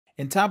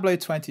In Tableau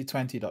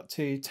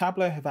 2020.2,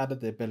 Tableau have added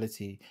the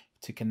ability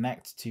to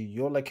connect to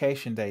your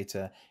location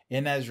data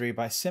in ESRI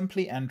by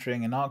simply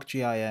entering an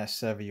ArcGIS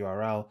server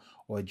URL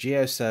or a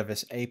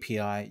GeoService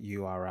API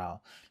URL.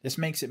 This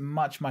makes it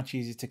much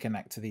easier to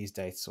connect to these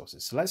data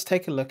sources. So let's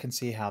take a look and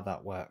see how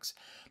that works.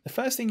 The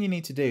first thing you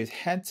need to do is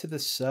head to the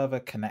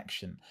server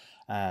connection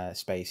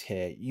space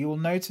here. You will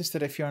notice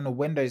that if you're on a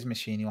Windows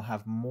machine, you'll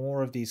have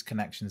more of these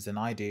connections than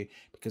I do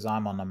because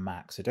I'm on a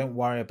Mac. So don't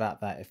worry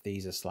about that if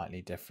these are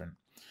slightly different.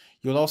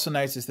 You'll also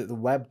notice that the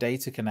web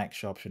data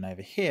connection option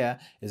over here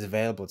is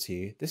available to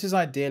you. This is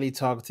ideally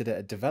targeted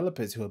at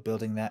developers who are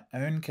building their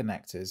own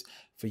connectors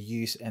for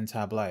use in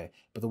Tableau.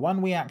 But the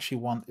one we actually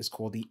want is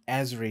called the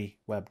ESRI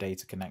web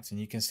data connector. And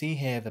you can see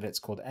here that it's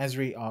called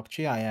ESRI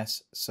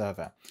ArcGIS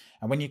server.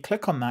 And when you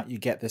click on that, you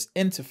get this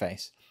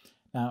interface.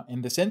 Now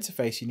in this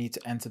interface, you need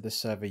to enter the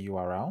server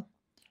URL.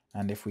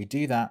 And if we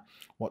do that,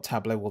 what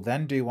Tableau will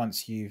then do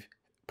once you've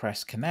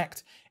press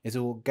connect is it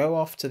will go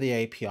off to the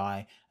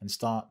API and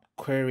start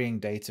querying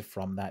data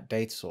from that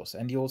data source.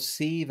 And you'll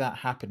see that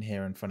happen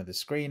here in front of the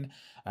screen.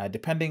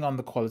 Depending on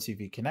the quality of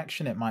your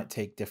connection, it might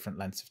take different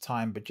lengths of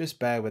time, but just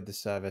bear with the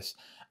service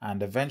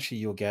and eventually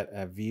you'll get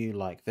a view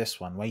like this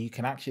one where you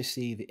can actually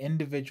see the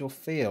individual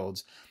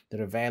fields that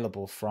are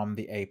available from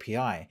the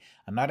API.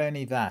 And not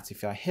only that,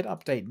 if I hit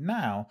update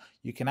now,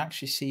 you can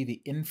actually see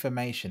the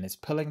information. It's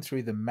pulling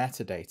through the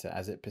metadata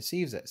as it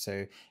perceives it.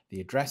 So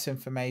the address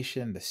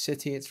information, the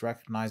city it's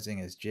recognizing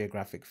as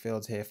geographic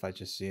fields here, if I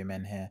just zoom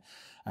in here.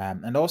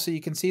 And also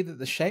you can see that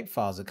the shape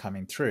files are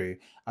coming through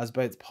as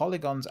both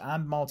polygons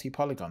and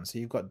multi-polygons. So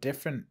you've got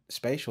different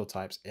spatial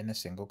types in a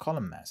single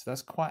column there. So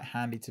that's quite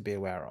handy to be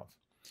aware of.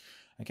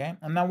 Okay,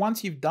 and now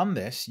once you've done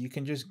this, you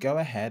can just go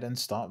ahead and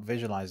start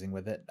visualizing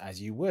with it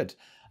as you would.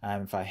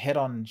 If I hit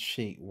on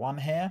sheet 1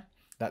 here,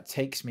 that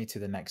takes me to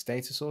the next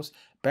data source.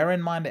 Bear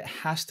in mind it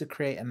has to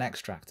create an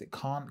extract. It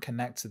can't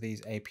connect to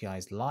these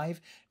APIs live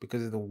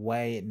because of the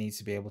way it needs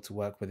to be able to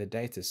work with the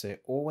data. So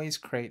it always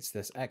creates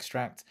this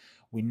extract.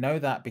 We know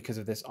that because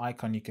of this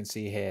icon you can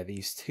see here,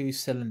 these two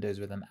cylinders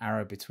with an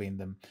arrow between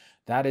them.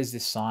 That is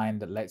the sign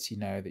that lets you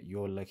know that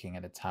you're looking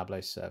at a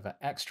Tableau server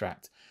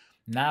extract.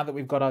 Now that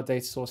we've got our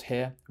data source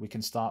here, we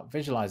can start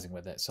visualizing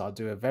with it. So I'll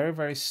do a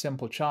very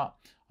simple chart.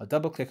 I'll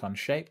double click on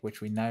shape, which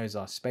we know is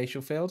our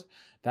spatial field.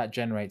 That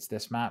generates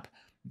this map.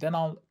 Then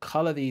I'll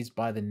color these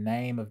by the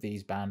name of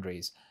these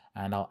boundaries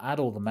and I'll add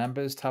all the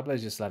members. Tableau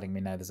is just letting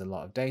me know there's a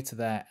lot of data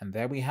there. And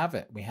there we have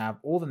it. We have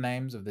all the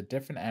names of the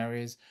different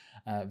areas.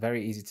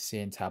 Very easy to see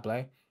in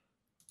Tableau.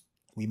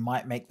 We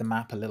might make the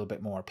map a little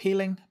bit more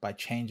appealing by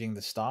changing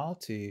the style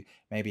to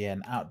maybe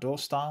an outdoor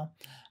style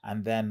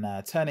and then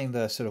turning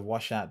the sort of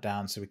washout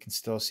down so we can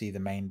still see the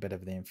main bit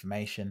of the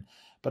information.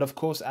 But of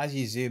course, as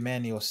you zoom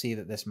in, you'll see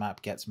that this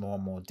map gets more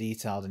and more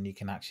detailed and you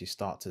can actually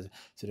start to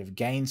sort of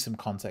gain some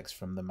context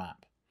from the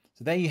map.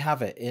 So there you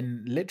have it.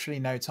 In literally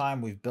no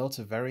time, we've built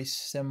a very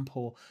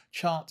simple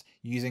chart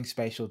using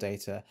spatial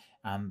data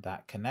and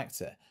that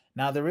connector.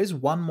 Now, there is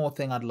one more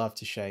thing I'd love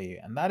to show you,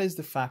 and that is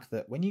the fact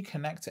that when you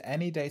connect to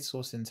any data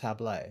source in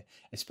Tableau,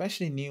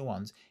 especially new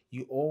ones,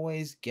 you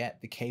always get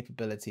the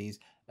capabilities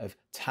of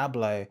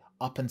Tableau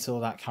up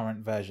until that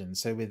current version.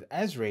 So with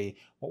ESRI,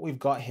 what we've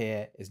got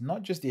here is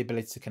not just the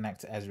ability to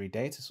connect to ESRI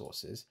data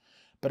sources,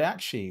 but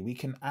actually we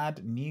can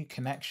add new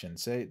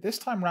connections. So this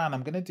time around,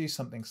 I'm going to do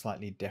something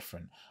slightly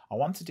different. I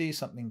want to do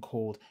something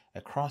called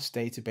across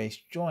database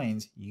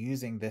joins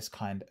using this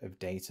kind of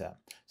data.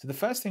 So the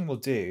first thing we'll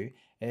do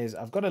is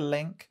I've got a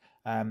link.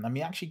 I'm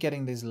actually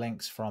getting these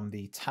links from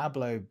the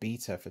Tableau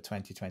beta for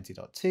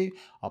 2020.2.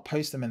 I'll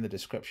post them in the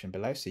description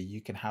below so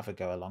you can have a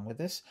go along with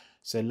this.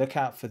 So look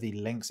out for the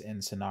links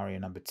in scenario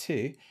number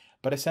 2.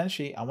 But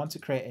essentially, I want to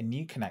create a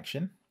new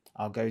connection.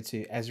 I'll go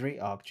to ESRI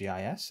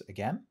ArcGIS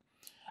again.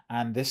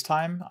 And this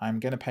time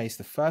I'm going to paste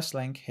the first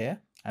link here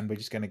and we're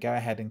just going to go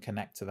ahead and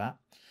connect to that.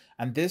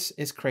 And this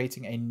is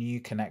creating a new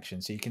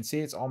connection. So you can see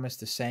it's almost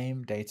the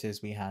same data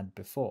as we had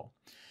before.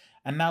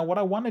 And now what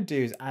I want to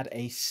do is add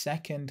a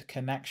second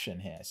connection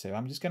here. So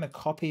I'm just going to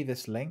copy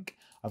this link.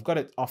 I've got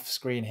it off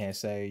screen here,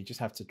 so you just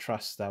have to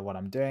trust what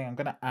I'm doing. I'm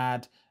going to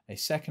add a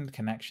second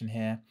connection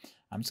here.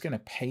 I'm just going to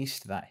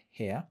paste that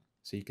here.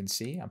 So you can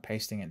see I'm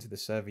pasting it into the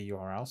server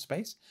URL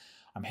space.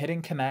 I'm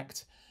hitting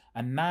connect.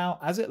 And now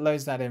as it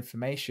loads that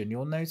information,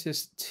 you'll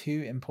notice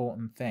two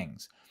important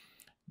things.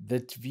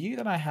 The view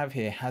that I have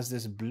here has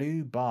this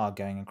blue bar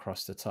going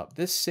across the top.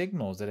 This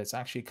signals that it's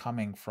actually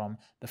coming from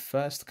the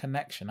first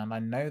connection. And I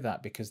know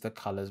that because the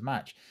colors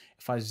match.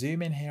 If I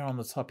zoom in here on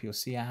the top, you'll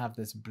see I have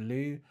this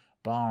blue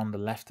bar on the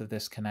left of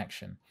this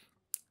connection.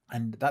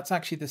 And that's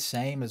actually the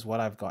same as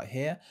what I've got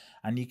here.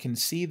 And you can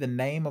see the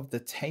name of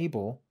the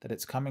table that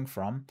it's coming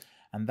from.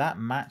 And that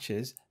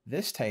matches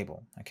this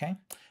table, okay?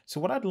 So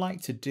what I'd like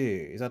to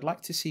do is I'd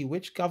like to see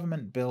which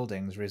government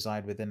buildings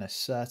reside within a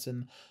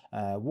certain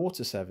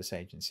water service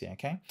agency,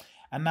 okay?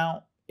 And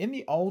now in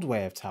the old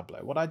way of Tableau,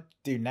 what I'd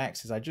do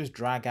next is I just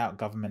drag out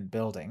government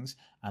buildings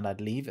and I'd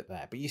leave it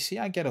there. But you see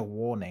I get a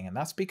warning, and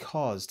that's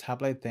because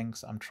Tableau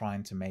thinks I'm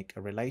trying to make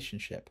a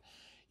relationship.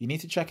 you need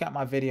to check out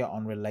my video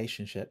on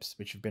relationships,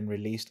 which have been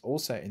released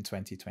also in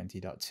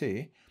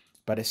 2020.2.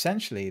 But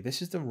essentially,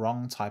 this is the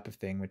wrong type of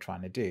thing we're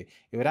trying to do.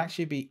 It would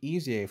actually be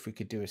easier if we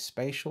could do a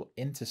spatial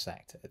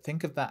intersect.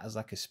 Think of that as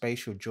like a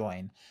spatial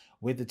join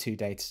with the two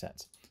data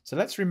sets. So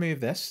let's remove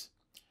this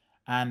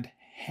and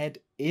head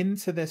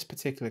into this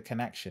particular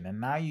connection. And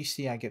now you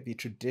see I get the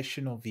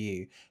traditional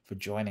view for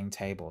joining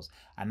tables.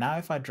 And now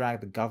if I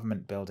drag the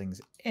government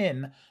buildings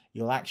in,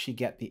 you'll actually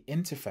get the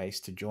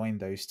interface to join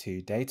those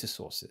two data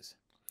sources.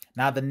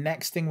 Now, the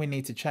next thing we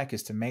need to check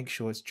is to make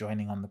sure it's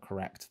joining on the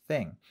correct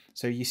thing.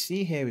 So you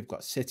see here, we've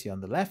got city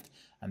on the left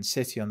and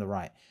city on the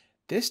right.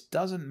 This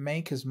doesn't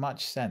make as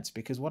much sense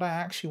because what I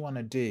actually want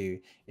to do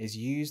is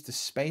use the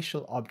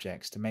spatial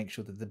objects to make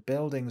sure that the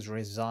buildings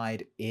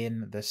reside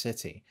in the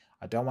city.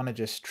 I don't want to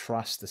just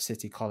trust the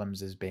city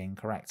columns as being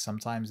correct.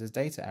 Sometimes there's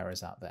data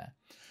errors out there.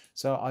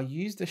 So I'll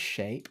use the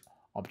shape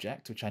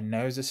object, which I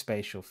know is a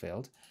spatial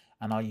field,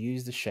 and I'll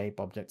use the shape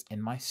object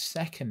in my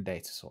second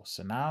data source.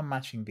 So now I'm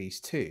matching these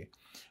two.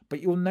 But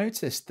you'll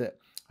notice that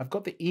I've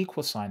got the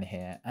equal sign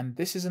here, and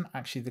this isn't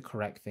actually the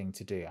correct thing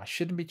to do. I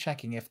shouldn't be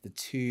checking if the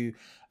two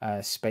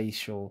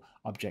spatial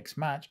objects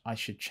match. I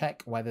should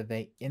check whether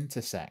they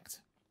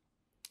intersect.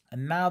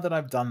 And now that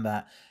I've done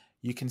that,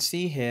 you can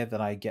see here that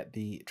I get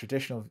the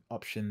traditional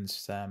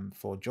options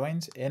for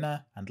joins,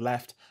 inner and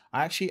left.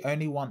 I actually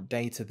only want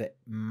data that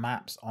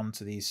maps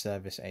onto these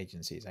service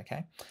agencies,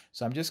 okay?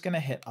 So I'm just gonna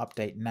hit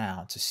update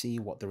now to see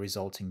what the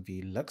resulting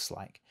view looks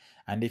like.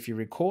 And if you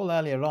recall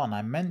earlier on,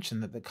 I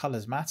mentioned that the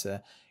colors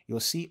matter. You'll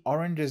see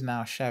orange is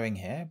now showing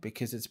here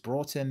because it's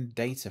brought in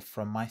data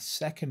from my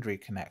secondary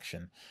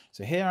connection.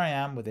 So here I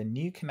am with a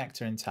new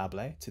connector in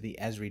Tableau to the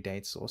ESRI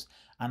data source,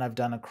 and I've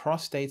done a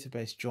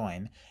cross-database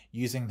join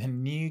using the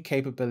new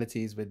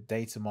capabilities with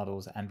data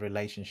models and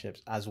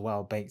relationships as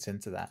well baked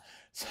into that.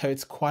 So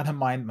it's quite a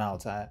mind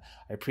melt. I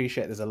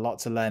appreciate there's a lot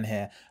to learn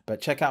here,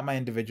 but check out my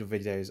individual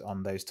videos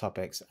on those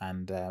topics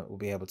and we'll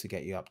be able to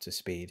get you up to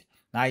speed.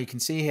 Now you can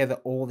see here that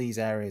all these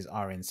areas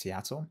are in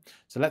Seattle.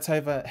 So let's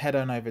head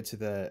on over to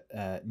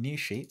the new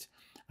sheet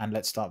and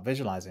let's start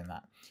visualizing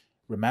that.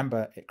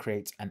 Remember, it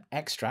creates an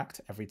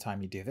extract every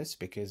time you do this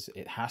because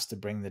it has to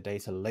bring the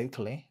data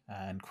locally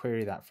and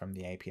query that from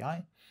the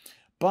API.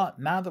 But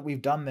now that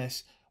we've done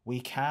this, we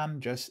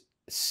can just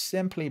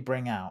simply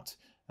bring out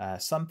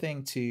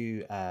something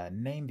to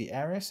name the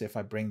area. So if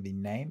I bring the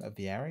name of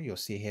the area, you'll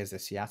see here's the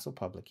Seattle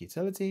Public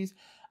Utilities,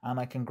 and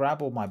I can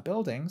grab all my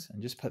buildings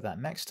and just put that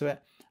next to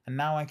it. And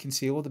now I can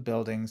see all the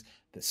buildings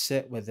that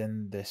sit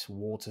within this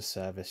water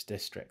service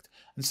district.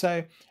 And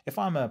so if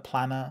I'm a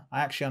planner,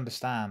 I actually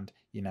understand,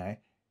 you know,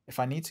 if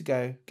I need to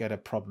go get a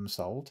problem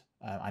solved,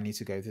 I need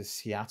to go to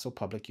Seattle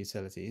Public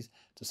Utilities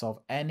to solve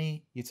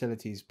any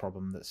utilities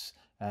problem that's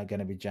going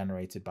to be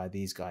generated by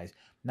these guys.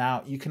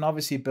 Now, you can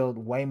obviously build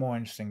way more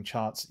interesting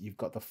charts. You've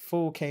got the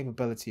full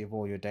capability of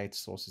all your data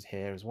sources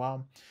here as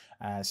well.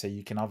 So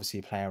you can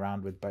obviously play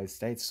around with both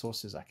data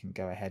sources. I can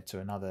go ahead to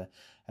another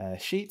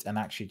sheet and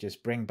actually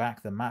just bring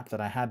back the map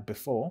that I had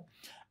before.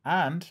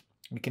 And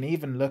we can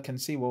even look and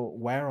see, well,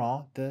 where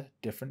are the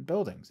different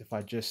buildings? If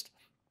I just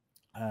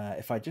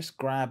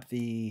grab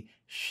the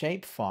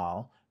shape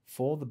file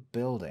for the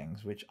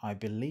buildings, which I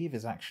believe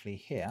is actually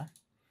here,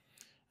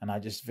 and I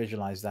just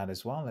visualize that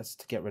as well. Let's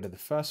get rid of the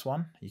first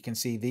one. You can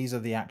see these are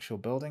the actual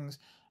buildings.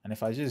 And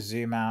if I just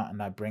zoom out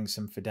and I bring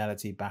some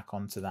fidelity back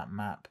onto that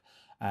map,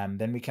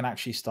 then we can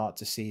actually start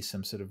to see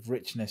some sort of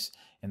richness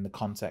in the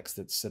context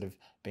that's sort of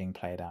being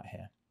played out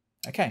here.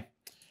 Okay.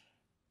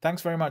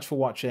 Thanks very much for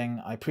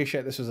watching. I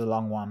appreciate this was a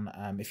long one.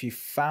 If you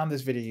found this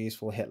video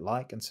useful, hit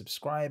like and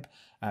subscribe.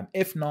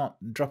 If not,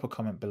 drop a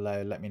comment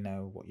below. Let me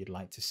know what you'd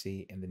like to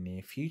see in the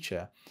near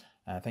future.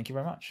 Thank you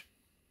very much.